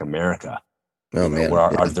country like America,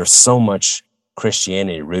 where there's so much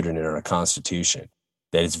Christianity rooted in our Constitution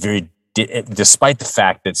that it's very, despite the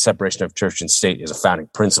fact that separation of church and state is a founding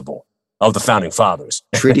principle of the founding fathers.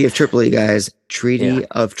 Treaty of Tripoli, guys. Treaty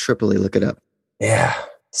of Tripoli. Look it up. Yeah.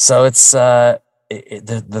 So it's the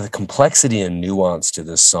complexity and nuance to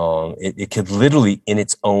this song. It could literally, in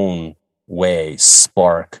its own way,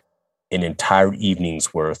 spark an entire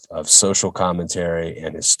evening's worth of social commentary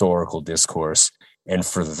and historical discourse. And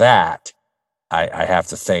for that, I have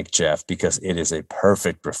to thank Jeff, because it is a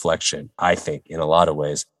perfect reflection, I think, in a lot of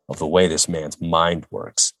ways, of the way this man's mind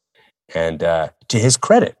works. And to his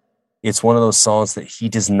credit, it's one of those songs that he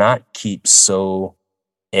does not keep so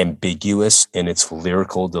ambiguous in its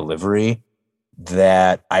lyrical delivery,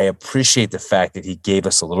 that I appreciate the fact that he gave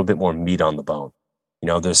us a little bit more meat on the bone. You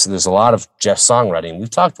know, there's a lot of Jeff's songwriting. We've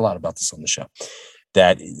talked a lot about this on the show,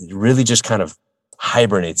 that really just kind of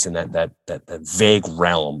hibernates in that vague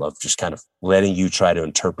realm of just kind of letting you try to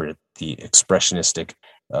interpret the expressionistic,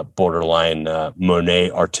 borderline Monet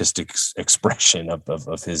artistic expression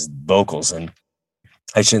of his vocals. And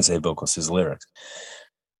I shouldn't say vocals, his lyrics.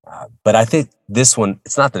 But I think this one,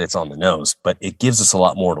 it's not that it's on the nose, but it gives us a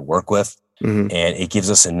lot more to work with. And it gives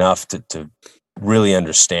us enough to really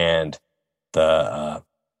understand the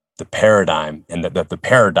paradigm and the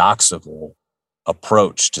paradoxical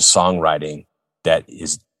approach to songwriting that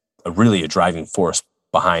is really a driving force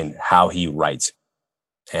behind how he writes.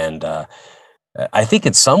 And I think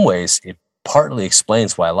in some ways it partly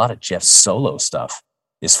explains why a lot of Jeff's solo stuff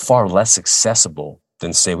is far less accessible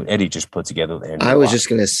than, say, what Eddie just put together with Andrew I was Locke. just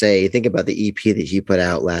going to say, think about the EP that he put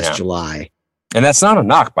out last July. And that's not a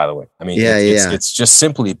knock, by the way. I mean, it's just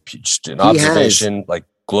simply just an observation, like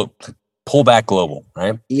pull back global,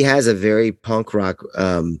 right? He has a very punk rock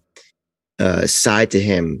side to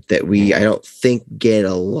him that I don't think get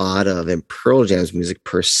a lot of in Pearl Jam's music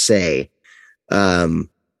per se. I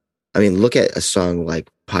mean, look at a song like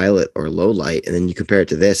Pilot or Low Light, and then you compare it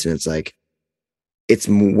to this, and it's like, it's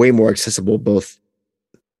way more accessible, both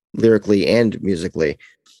lyrically and musically,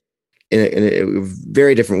 in a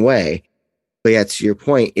very different way. But yeah, to your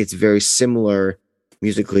point, it's very similar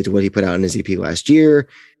musically to what he put out in his EP last year.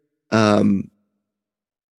 I'm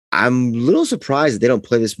a little surprised that they don't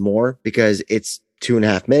play this more because it's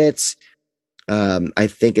 2.5 minutes. I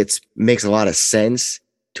think makes a lot of sense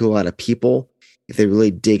to a lot of people if they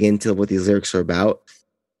really dig into what these lyrics are about.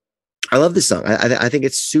 I love this song. I think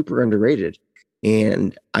it's super underrated.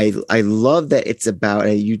 And I love that it's about,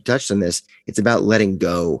 and you touched on this, it's about letting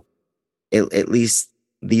go. At least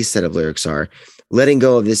these set of lyrics are letting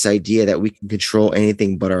go of this idea that we can control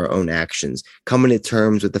anything but our own actions, coming to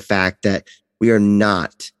terms with the fact that we are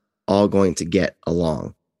not all going to get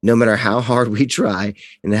along, no matter how hard we try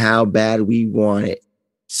and how bad we want it.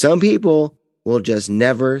 Some people will just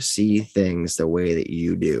never see things the way that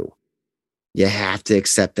you do. You have to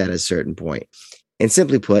accept that at a certain point. And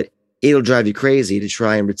simply put, it'll drive you crazy to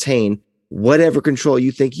try and retain whatever control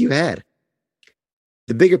you think you had.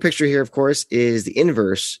 The bigger picture here, of course, is the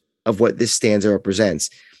inverse of what this stanza represents,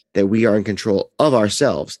 that we are in control of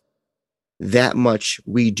ourselves. That much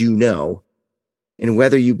we do know. And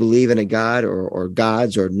whether you believe in a God or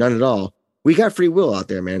gods or none at all, we got free will out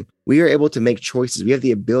there, man. We are able to make choices. We have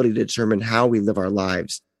the ability to determine how we live our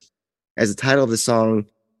lives. As the title of the song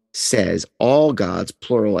says, all gods,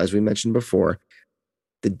 plural, as we mentioned before,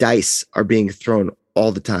 the dice are being thrown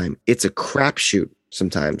all the time. It's a crapshoot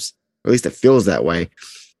sometimes, or at least it feels that way.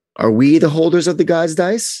 Are we the holders of the God's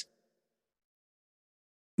dice?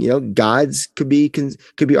 You know, gods could be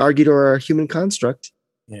argued or a human construct.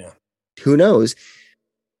 Yeah. Who knows?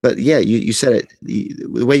 But yeah, you said it.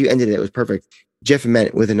 The way you ended it was perfect. Jeff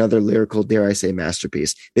Ament with another lyrical, dare I say,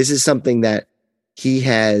 masterpiece. This is something that he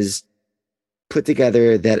has put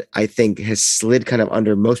together that I think has slid kind of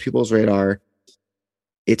under most people's radar.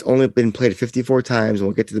 It's only been played 54 times, and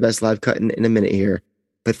we'll get to the best live cut in a minute here.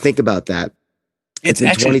 But think about that. It's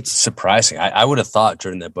actually surprising. I would have thought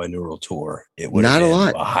during that binaural tour it would have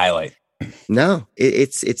been a highlight. No,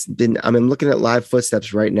 it's been. I mean, I'm looking at Live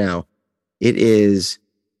Footsteps right now. It is,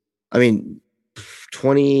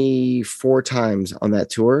 24 times on that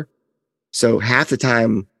tour. So half the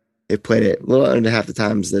time they played it, a little under half the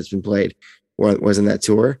times that's been played was in that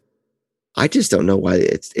tour. I just don't know why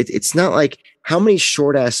it's not like, how many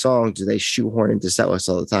short ass songs do they shoehorn into set lists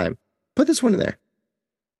all the time? Put this one in there.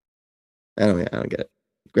 I don't get it.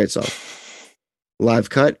 Great song. Live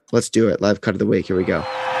cut. Let's do it. Live cut of the week. Here we go.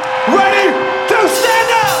 Ready to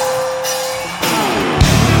stand up.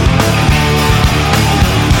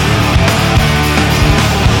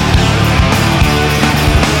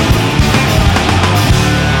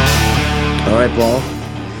 All right, Paul.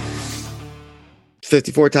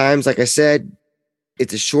 54 times, like I said.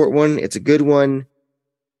 It's a short one. It's a good one.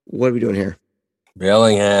 What are we doing here?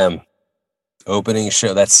 Bellingham. Opening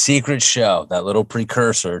show, that secret show, that little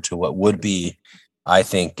precursor to what would be, I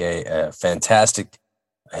think, a fantastic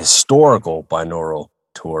historical binaural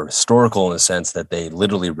tour. Historical in the sense that they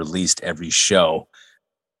literally released every show,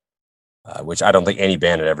 which I don't think any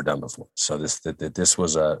band had ever done before. So this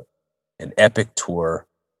was an epic tour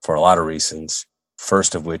for a lot of reasons.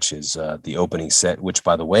 First of which is the opening set, which,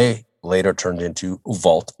 by the way, later turned into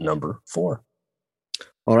Vault number 4.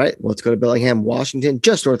 All right, well, let's go to Bellingham, Washington,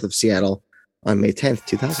 just north of Seattle, on May 10th,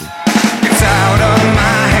 2000. It's out of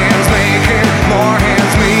my hands, making more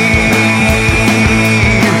hands bleed.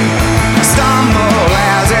 Stumble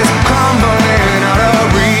as it's crumbling out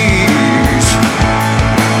of reach.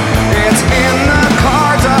 It's in the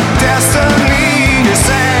cards of destiny, your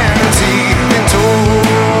sanity and tool.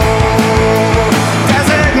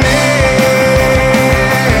 Designate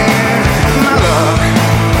my luck.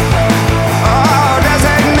 Oh,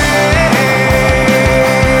 designate.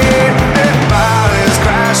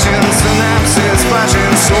 Synapses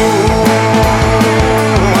flashing slow.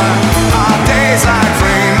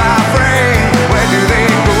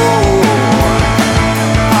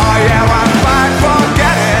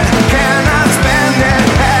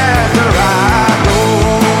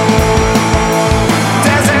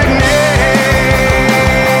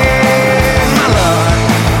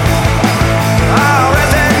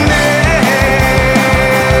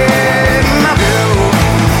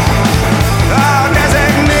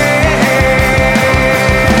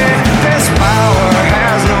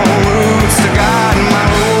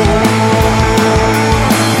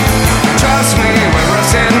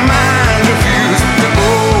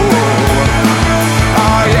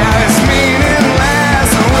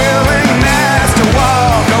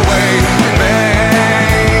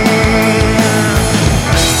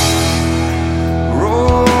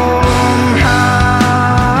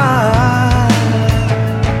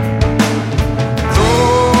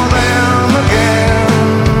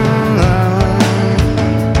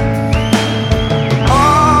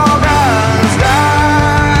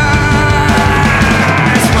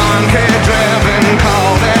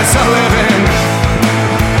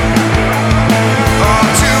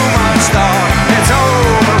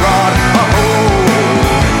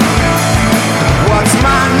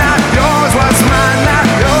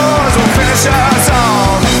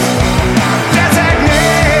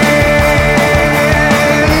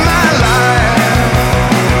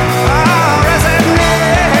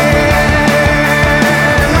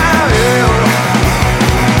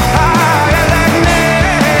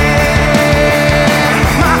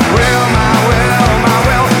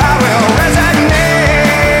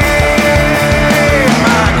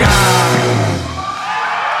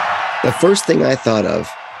 first thing I thought of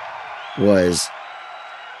was,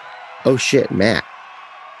 oh shit, Matt.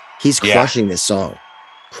 He's crushing this song.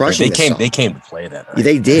 Crushing this song. They came to play that night.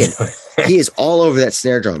 They did. He is all over that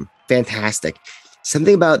snare drum. Fantastic.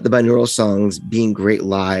 Something about the binaural songs being great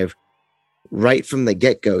live right from the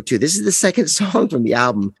get-go, too. This is the second song from the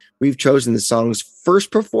album. We've chosen the song's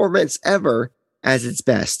first performance ever as its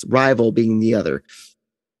best, Rival being the other.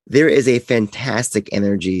 There is a fantastic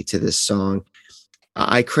energy to this song.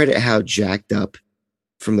 I credit how jacked up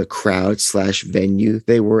from the crowd / venue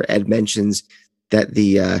they were. Ed mentions that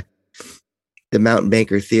the Mountain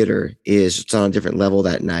Banker Theater it's on a different level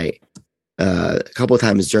that night, a couple of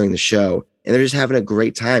times during the show, and they're just having a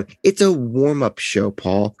great time. It's a warm-up show,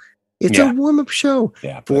 Paul. It's a warm-up show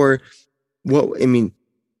for what I mean.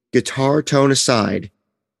 Guitar tone aside,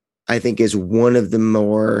 I think is one of the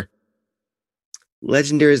more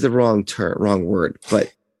legendary is the wrong word,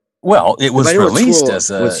 but well, it was released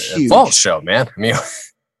as a vault show, man. I mean,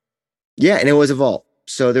 yeah, and it was a vault,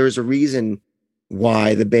 so there was a reason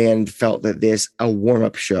why the band felt that a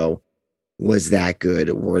warm-up show was that good,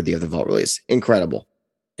 worthy of the vault release. Incredible.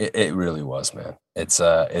 It really was, man. It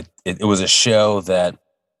was a show that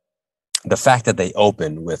the fact that they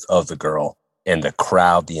opened with Of the Girl and the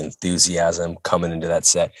crowd, the enthusiasm coming into that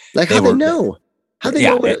set. Like, how'd they know? How'd they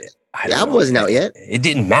know? The album wasn't out yet. It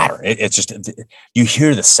didn't matter. It's just, you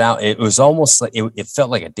hear the sound. It was almost like, it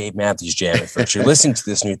felt like a Dave Matthews jam at first. You're listening to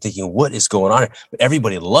this and you're thinking, what is going on? But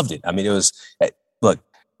everybody loved it. I mean, it was, look,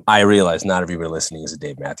 I realize not everybody listening is a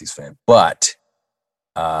Dave Matthews fan, but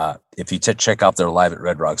if you check out their Live at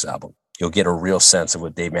Red Rocks album, you'll get a real sense of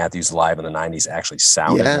what Dave Matthews live in the 90s actually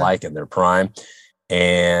sounded like in their prime.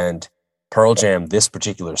 And Pearl Jam, this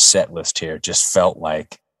particular set list here, just felt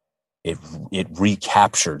like it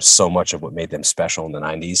recaptured so much of what made them special in the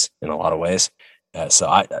 90s in a lot of ways. So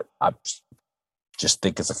I just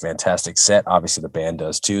think it's a fantastic set. Obviously, the band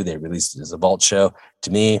does too. They released it as a vault show.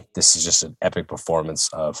 To me, this is just an epic performance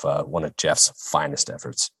of one of Jeff's finest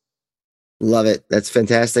efforts. Love it. That's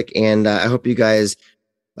fantastic. And I hope you guys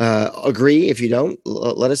agree. If you don't,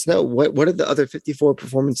 let us know. What are the other 53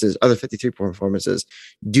 performances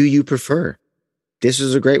do you prefer? This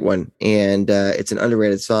was a great one, and it's an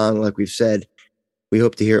underrated song. Like we've said, we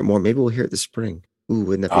hope to hear it more. Maybe we'll hear it this spring. Ooh,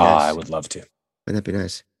 wouldn't that be nice? I would love to. Wouldn't that be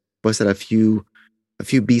nice? Busted a few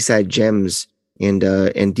B-side gems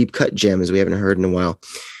and deep cut gems we haven't heard in a while.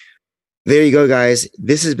 There you go, guys.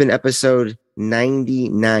 This has been episode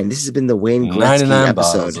 99. This has been the Wayne Gretzky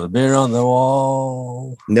episode. Of beer on the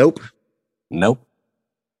wall. Nope.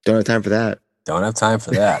 Don't have time for that.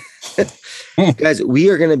 Guys,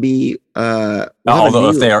 we are going to be although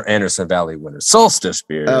if they are Anderson Valley winners, Solstice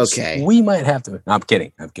beers, okay, we might have to. I'm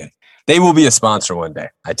kidding. They will be a sponsor one day,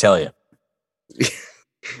 I tell you.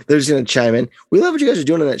 They're just going to chime in. We love what you guys are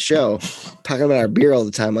doing on that show, talking about our beer all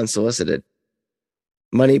the time unsolicited.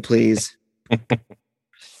 Money, please.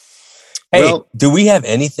 Hey, do we have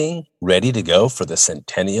anything ready to go for the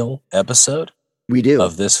centennial episode? We do.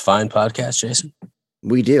 Of this fine podcast, Jason?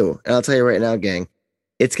 We do. And I'll tell you right now, gang,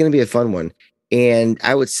 it's going to be a fun one. And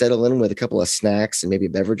I would settle in with a couple of snacks and maybe a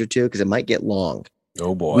beverage or two because it might get long.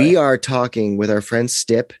 Oh, boy. We are talking with our friend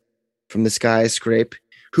Stip from the Skyscrape,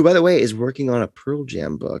 who, by the way, is working on a Pearl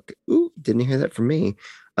Jam book. Ooh, didn't hear that from me.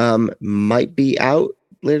 Might be out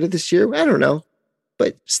later this year. I don't know.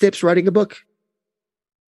 But Stip's writing a book.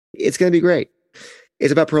 It's going to be great.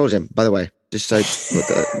 It's about Pearl Jam, by the way. Just like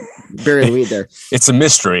bury the lead there. It's a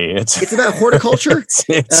mystery. It's about horticulture.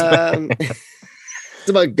 It's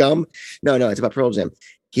about gum. No, it's about Pearl Jam.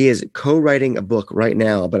 He is co-writing a book right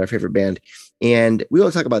now about our favorite band. And we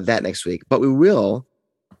will talk about that next week. But we will,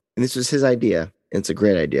 and this was his idea, and it's a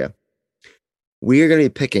great idea. We are going to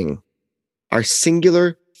be picking our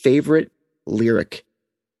singular favorite lyric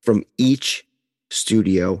from each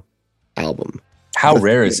studio album. How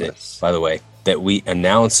rare is it, by the way, that we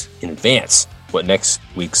announce in advance what next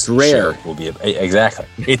week's show will be? Exactly.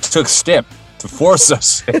 It took Stip to force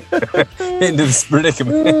us into this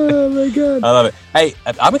predicament. Oh, my God. I love it. Hey,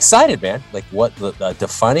 I'm excited, man. Like, what the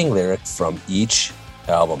defining lyric from each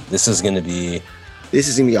album. This is going to be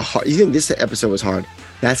a hard. You think this episode was hard?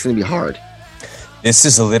 That's going to be hard. This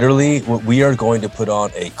is literally what we are going to put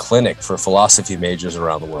on a clinic for philosophy majors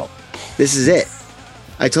around the world. This is it.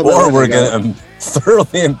 I told or we're going to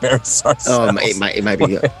thoroughly embarrass ourselves. Oh, it might be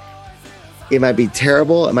good. It might be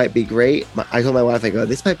terrible. It might be great. I told my wife, I go,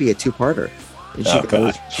 this might be a two-parter. And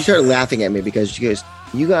she started laughing at me because she goes,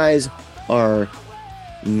 you guys are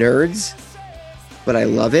nerds, but I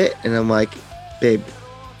love it. And I'm like, babe,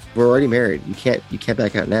 we're already married. You can't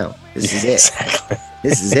back out now. This is it. Exactly.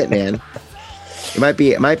 This is it, man. It might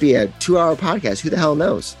be a 2-hour podcast. Who the hell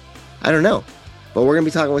knows? I don't know. But we're going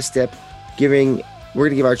to be talking with Stip, we're going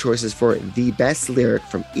to give our choices for the best lyric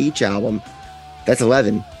from each album. That's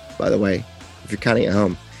 11, by the way, if you're counting at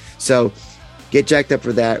home. So get jacked up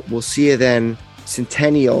for that. We'll see you then.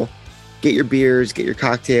 Centennial. Get your beers, get your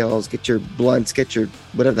cocktails, get your blunts, get your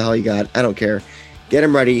whatever the hell you got. I don't care. Get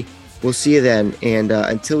them ready. We'll see you then. And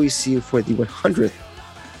until we see you for the 100th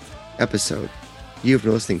episode, you've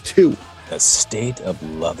been listening to A State of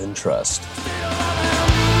Love and Trust.